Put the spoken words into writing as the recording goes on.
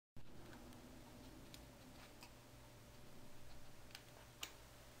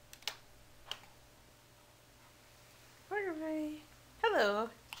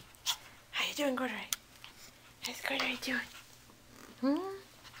doing?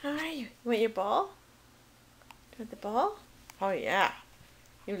 How are you? You want your ball? Do you want the ball? Oh yeah.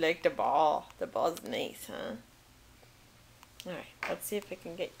 You like the ball. The ball's nice, huh? Alright, let's see if I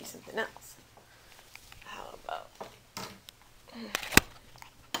can get you something else. How about...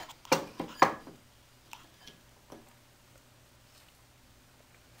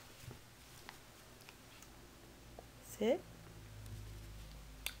 Sit.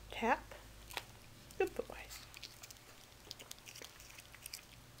 Tap. Good boy.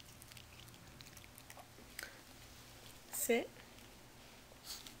 Sit.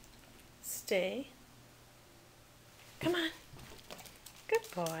 Stay. Come on. Good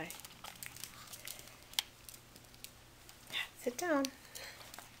boy. Yeah, sit down.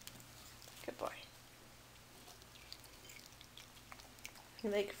 Good boy. You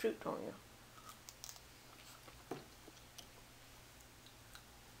like fruit, don't you?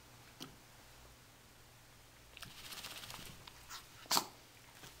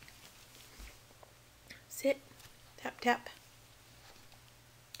 Sit. Tap, tap.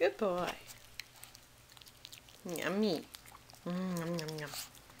 Good boy. Yummy. Yum, yum, yum.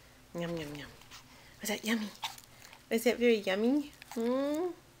 Yum, yum, yum. Was that yummy? Was that very yummy?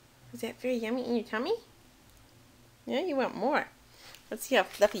 Was that very yummy in your tummy? Yeah, you want more. Let's see how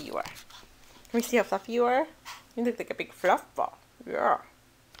fluffy you are. Can we see how fluffy you are? You look like a big fluff ball. Yeah.